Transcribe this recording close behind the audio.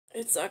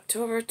It's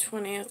October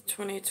 20th,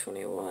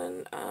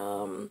 2021.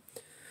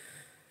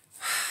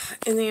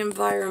 In the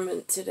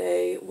environment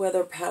today,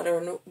 weather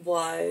pattern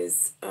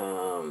wise,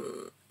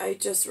 I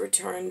just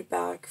returned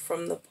back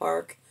from the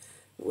park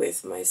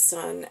with my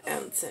son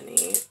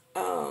Anthony,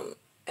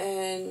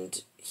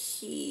 and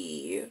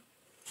he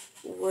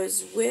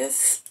was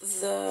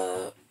with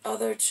the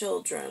other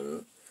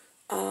children,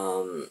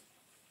 and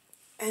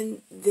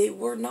they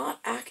were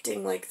not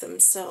acting like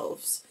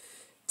themselves.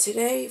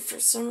 Today, for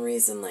some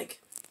reason, like,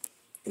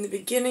 in the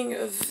beginning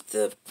of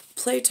the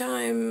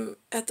playtime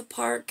at the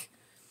park,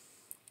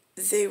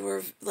 they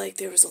were, like,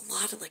 there was a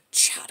lot of, like,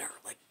 chatter,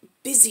 like,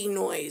 busy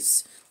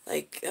noise,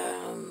 like,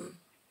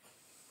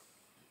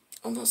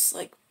 almost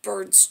like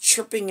birds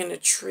chirping in a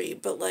tree,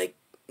 but, like,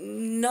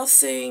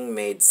 nothing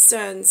made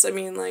sense. I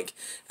mean, like,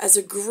 as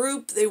a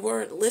group, they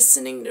weren't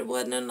listening to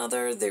one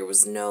another. There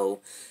was no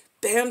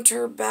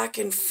banter back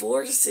and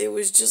forth. It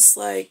was just,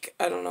 like,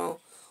 I don't know,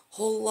 a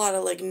whole lot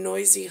of, like,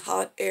 noisy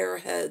hot air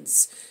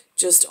heads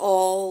just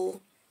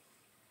all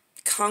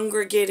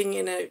congregating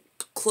in a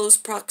close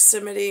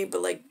proximity, but,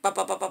 like,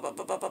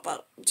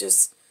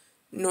 just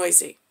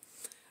noisy.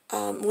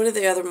 One of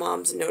the other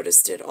moms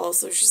noticed it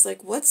also. She's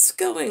like, what's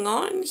going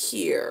on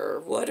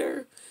here?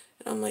 And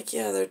I'm like,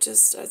 yeah, they're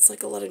just, it's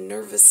like a lot of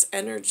nervous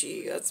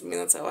energy. That's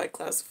how I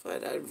classify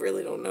it. I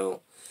really don't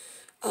know.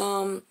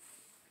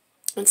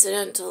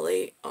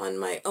 Incidentally, on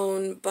my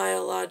own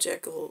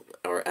biological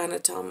or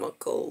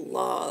anatomical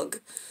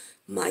log,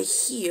 my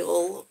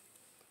heel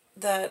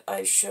that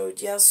I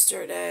showed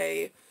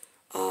yesterday,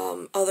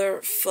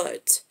 other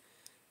foot,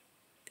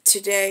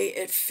 today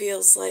it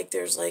feels like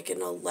there's like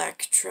an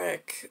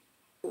electric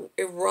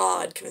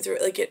rod coming through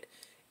it. Like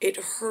it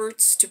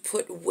hurts to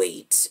put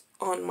weight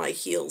on my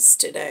heels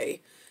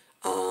today.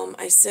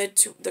 I said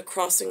to the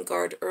crossing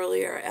guard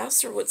earlier, I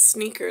asked her what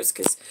sneakers,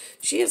 because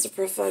she has a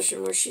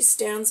profession where she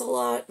stands a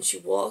lot and she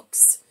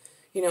walks,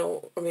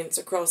 it's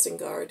a crossing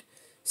guard.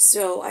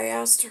 So I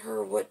asked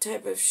her what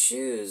type of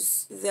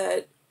shoes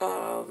that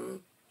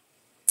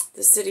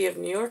the city of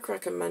New York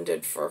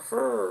recommended for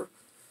her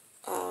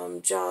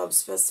job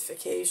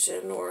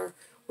specification, or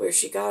where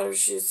she got her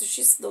shoes. So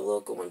she's the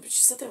local one, but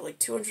she said they're like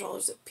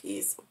 $200 a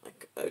piece. I'm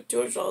like,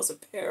 $200 a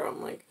pair.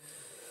 I'm like,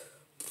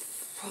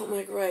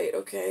 right,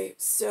 okay.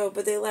 So,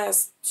 but they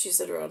last, she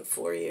said, around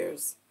 4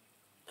 years.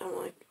 I'm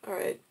like, all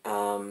right.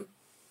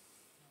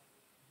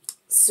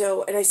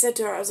 So, and I said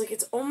to her, I was like,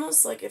 it's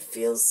almost like it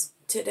feels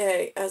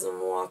today as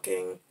I'm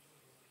walking.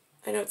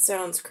 I know it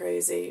sounds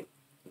crazy,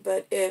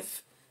 but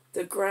if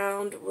the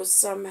ground was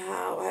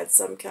somehow, had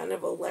some kind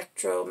of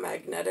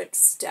electromagnetic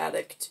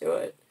static to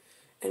it,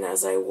 and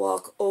as I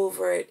walk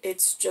over it,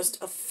 it's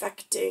just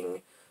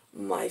affecting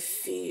my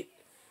feet.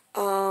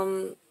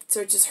 So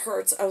it just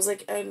hurts. I was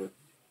like, and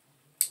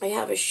I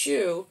have a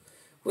shoe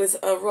with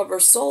a rubber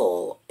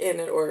sole in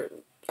it, or,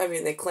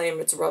 they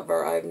claim it's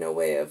rubber. I have no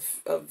way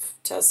of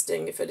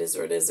testing if it is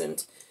or it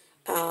isn't.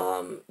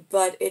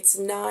 But it's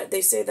not,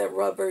 they say that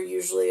rubber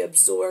usually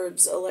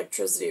absorbs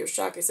electricity or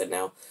shock. I said,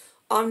 now,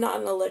 I'm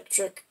not an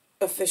electric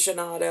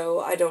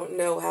aficionado. I don't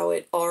know how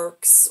it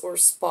arcs or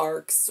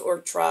sparks or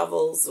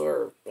travels,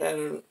 or,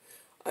 again,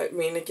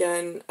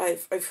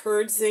 I've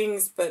heard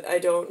things, but I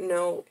don't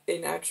know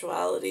in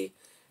actuality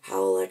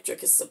how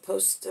electric is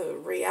supposed to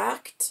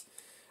react.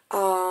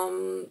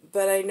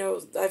 But I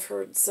know I've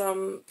heard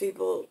some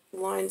people,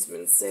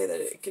 linesmen, say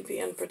that it can be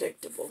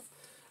unpredictable.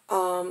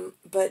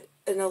 But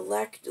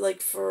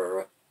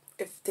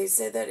if they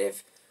say that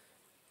if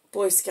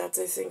Boy Scouts,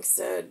 I think,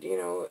 said,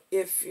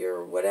 if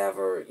you're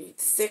whatever,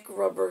 thick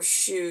rubber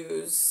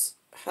shoes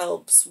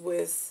helps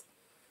with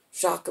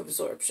shock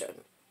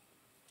absorption.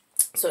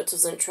 So it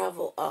doesn't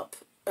travel up,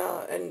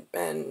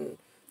 and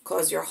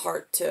cause your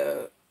heart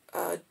to,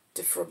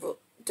 defibrillate,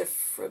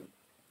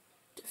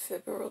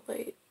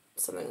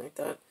 something like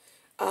that.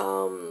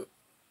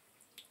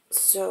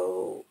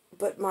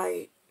 But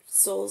my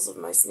soles of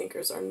my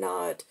sneakers are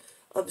not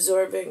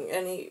absorbing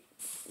any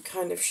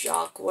kind of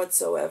shock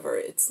whatsoever.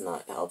 It's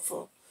not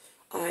helpful.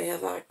 I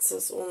have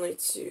access only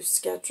to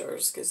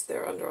Skechers because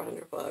they're under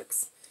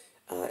 $100,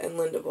 and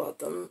Linda bought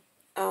them.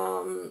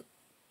 I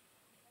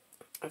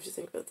have to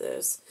think about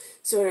this.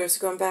 So anyways,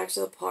 going back to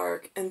the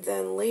park, and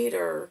then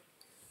later,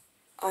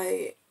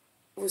 I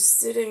was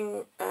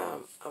sitting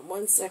on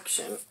one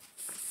section,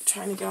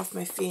 trying to get off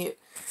my feet,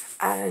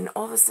 and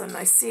all of a sudden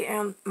I see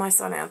my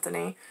son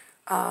Anthony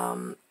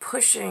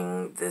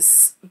pushing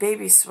this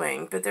baby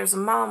swing, but there's a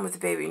mom with a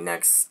baby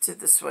next to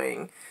the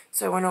swing,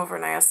 so I went over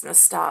and I asked him to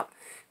stop.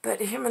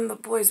 But him and the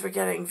boys were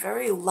getting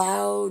very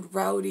loud,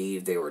 rowdy.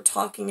 They were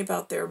talking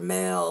about their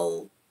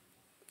male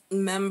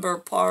member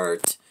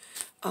part,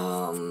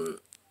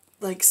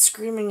 like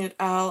screaming it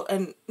out,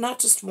 and not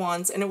just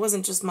once, and it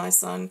wasn't just my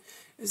son,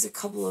 it was a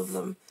couple of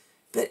them.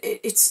 But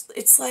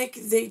it's like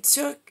they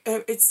took,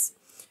 it's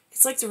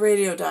like the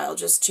radio dial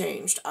just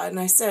changed. And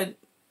I said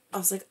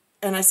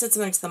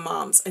something to the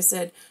moms. I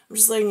said, I'm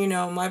just letting you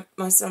know, my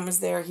son was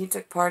there. He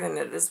took part in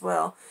it as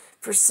well.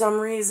 For some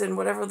reason,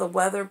 whatever the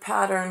weather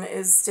pattern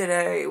is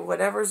today,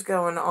 whatever's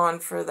going on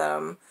for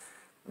them,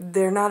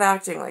 they're not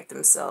acting like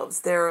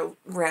themselves. They're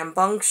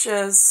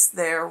rambunctious,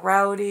 they're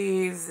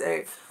rowdy,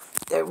 they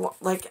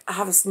like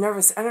have this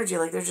nervous energy,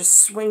 like they're just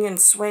swinging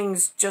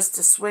swings just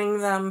to swing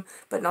them,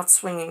 but not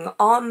swinging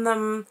on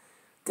them.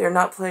 They're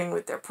not playing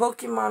with their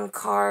Pokemon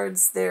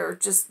cards. They're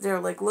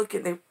like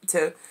looking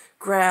to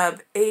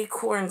grab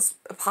acorns,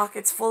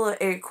 pockets full of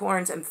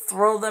acorns, and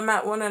throw them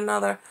at one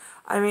another.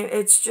 I mean,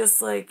 it's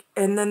just like,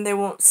 and then they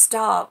won't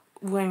stop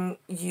when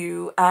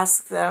you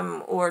ask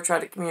them or try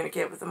to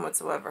communicate with them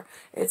whatsoever.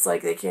 It's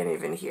like they can't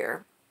even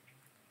hear.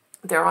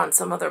 They're on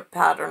some other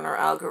pattern or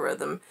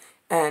algorithm,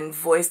 and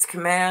voiced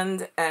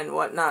command and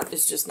whatnot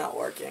is just not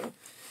working.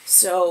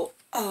 So,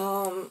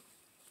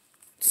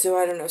 so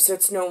I don't know. So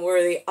it's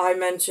noteworthy. I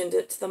mentioned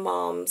it to the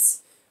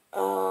moms.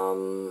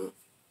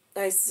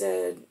 I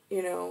said,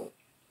 you know,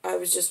 I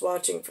was just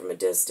watching from a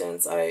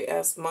distance. I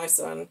asked my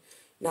son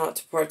not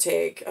to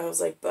partake. I was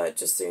like, but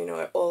just so you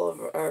know, all of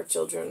our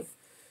children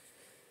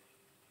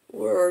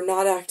were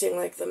not acting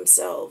like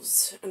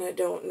themselves, and I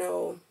don't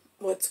know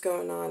what's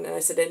going on. And I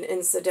said, and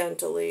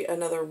incidentally,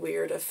 another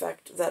weird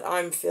effect that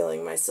I'm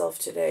feeling myself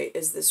today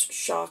is this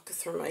shock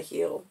through my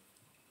heel.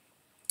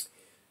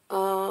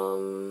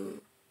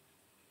 And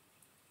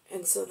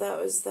so that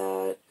was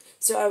that.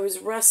 So I was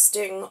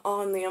resting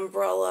on the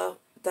umbrella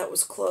that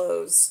was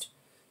closed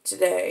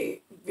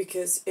today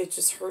because it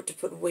just hurt to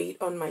put weight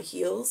on my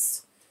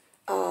heels.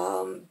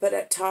 But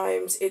at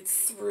times it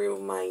threw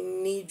my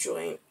knee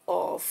joint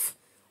off,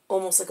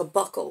 almost like a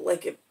buckle,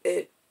 like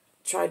it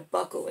tried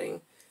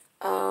buckling.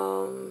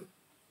 So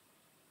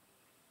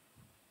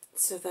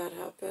that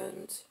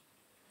happened.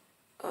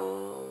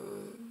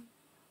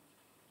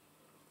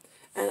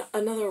 And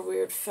another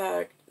weird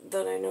fact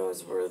that I know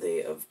is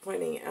worthy of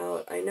pointing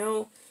out, I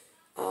know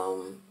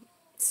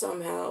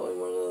somehow in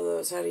one of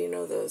those, how do you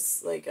know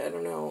this? Like, I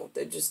don't know,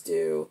 they just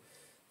do,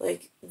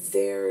 like,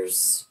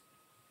 there's,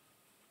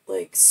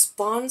 like,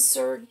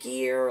 sponsor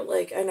gear,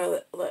 like, I know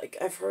that, like,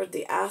 I've heard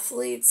the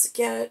athletes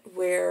get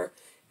where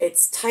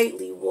it's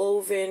tightly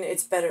woven,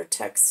 it's better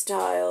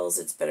textiles,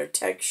 it's better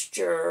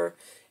texture,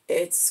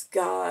 it's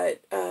got,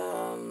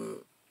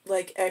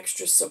 like,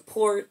 extra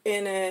support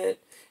in it,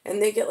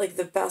 and they get, like,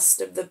 the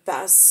best of the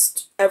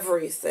best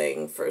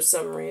everything for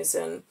some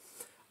reason.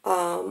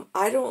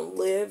 I don't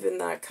live in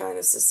that kind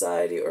of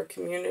society or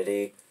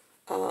community,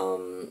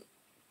 and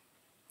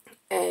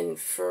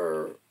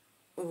for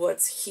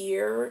what's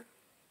here,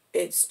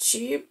 it's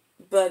cheap,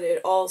 but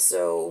it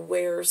also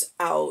wears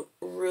out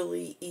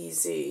really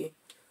easy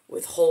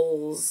with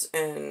holes,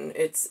 and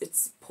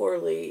it's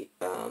poorly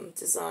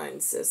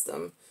designed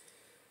system.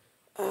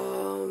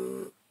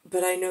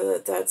 But I know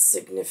that that's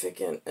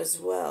significant as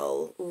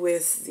well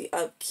with the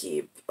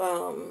upkeep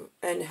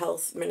and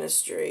health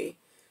ministry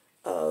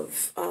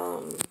of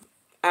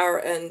our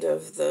end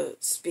of the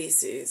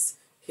species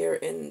here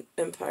in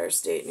Empire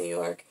State, New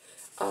York.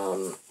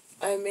 I'll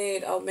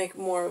make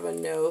more of a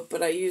note,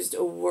 but I used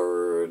a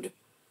word,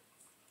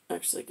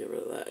 actually get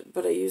rid of that,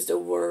 but I used a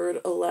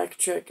word,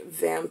 electric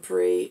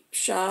vampre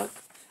shock.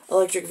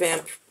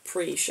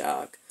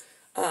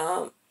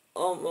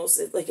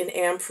 Almost like an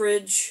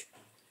amperage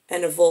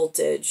and a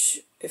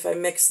voltage. If I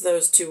mix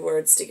those two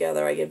words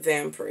together, I get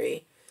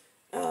vampre.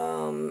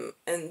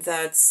 And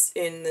that's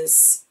in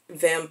this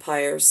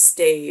vampire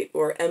state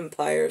or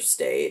empire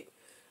state,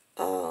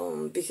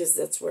 because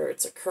that's where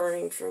it's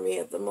occurring for me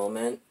at the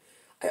moment.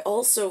 I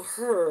also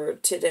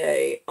heard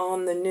today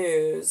on the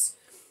news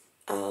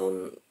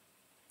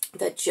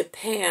that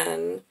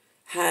Japan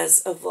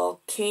has a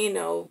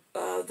volcano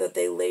that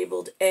they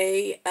labeled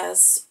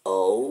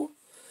ASO,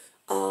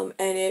 and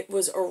it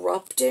was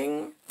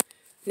erupting.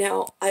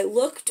 Now, I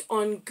looked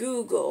on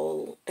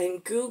Google,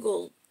 and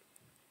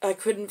I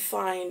couldn't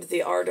find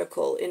the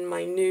article in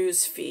my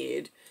news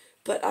feed,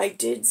 but I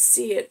did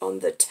see it on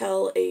the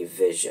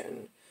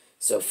television.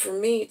 So for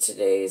me,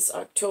 today's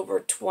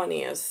October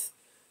 20th,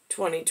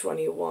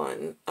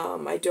 2021.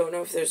 I don't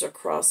know if there's a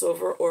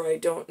crossover, or I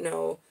don't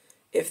know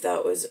if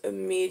that was a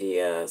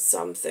media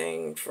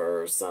something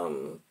for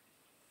some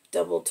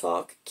double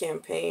talk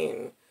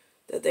campaign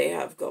that they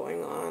have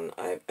going on.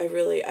 I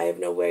have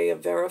no way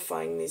of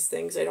verifying these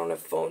things. I don't have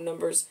phone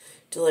numbers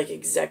to, like,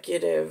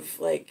 executive,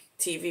 like,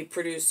 TV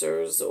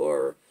producers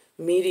or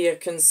media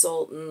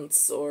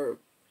consultants, or,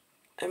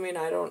 I mean,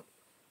 I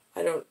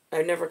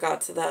never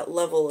got to that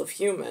level of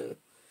human.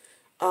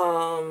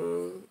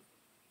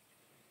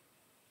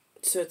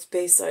 So it's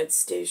Bayside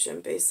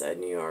Station, Bayside,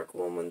 New York,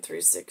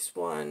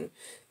 11361.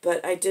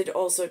 But I did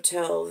also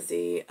tell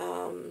the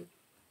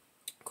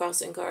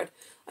crossing guard,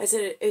 I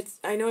said,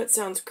 I know it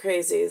sounds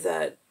crazy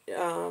that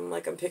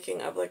like I'm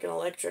picking up like an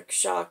electric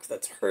shock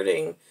that's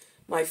hurting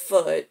my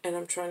foot, and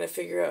I'm trying to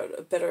figure out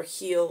a better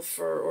heel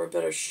or a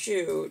better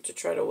shoe to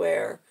try to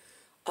wear.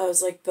 I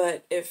was like,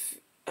 but if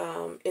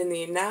in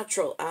the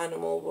natural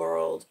animal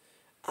world,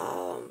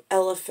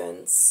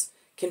 elephants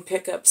can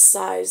pick up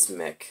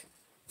seismic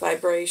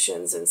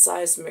vibrations and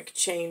seismic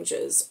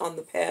changes on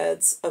the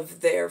pads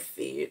of their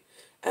feet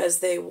as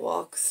they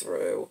walk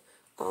through.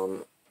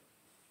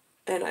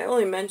 And I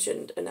only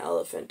mentioned an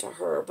elephant to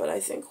her, but I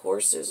think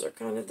horses are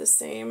kind of the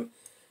same.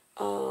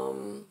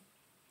 And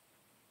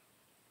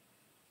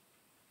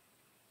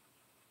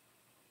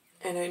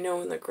I know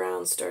when the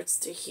ground starts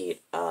to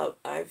heat up,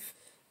 I've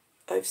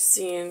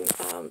seen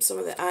some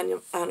of the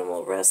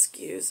animal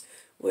rescues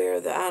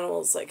where the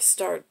animals like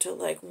start to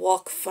like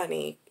walk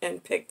funny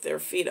and pick their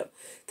feet up.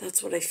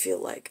 That's what I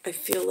feel like. I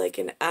feel like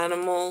an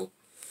animal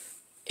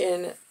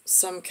in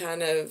some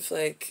kind of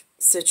like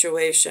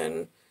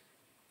situation,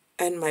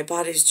 and my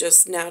body's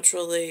just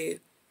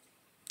naturally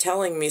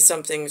telling me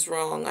something's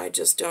wrong. I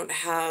just don't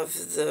have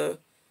the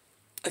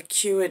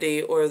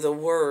acuity or the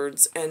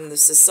words, and the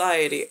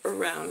society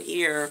around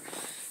here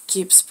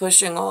keeps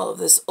pushing all of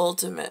this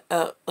ultimate,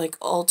 like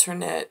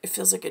alternate, it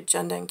feels like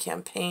agenda and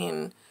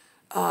campaign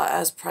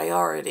as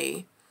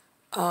priority.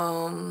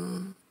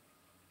 And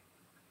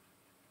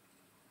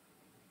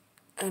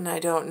I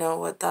don't know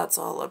what that's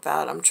all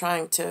about. I'm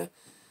trying to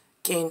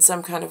gain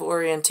some kind of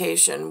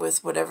orientation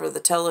with whatever the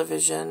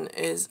television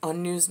is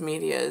on news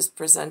media is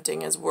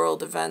presenting as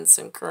world events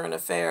and current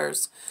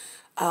affairs.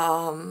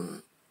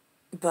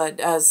 But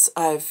as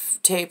I've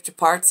taped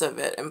parts of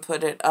it and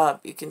put it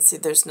up, you can see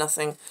there's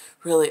nothing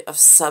really of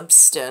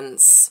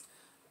substance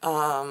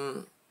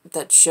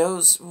that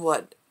shows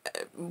what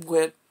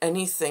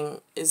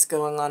anything is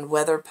going on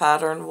weather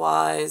pattern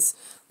wise,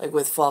 like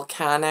with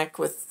volcanic,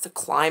 with the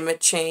climate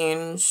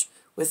change,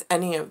 with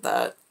any of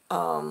that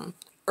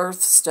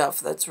earth stuff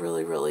that's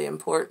really, really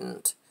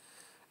important.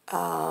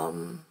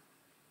 So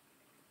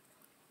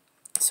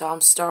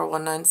I'm star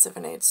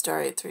 1978,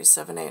 star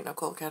 8378,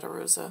 Nicole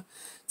Cattaruzza.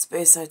 It's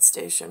Bayside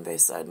Station,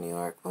 Bayside, New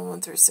York,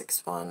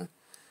 11361.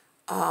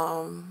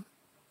 And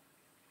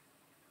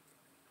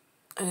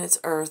it's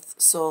Earth,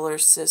 Solar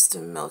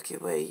System, Milky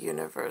Way,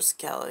 Universe,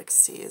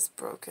 Galaxy is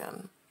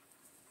broken.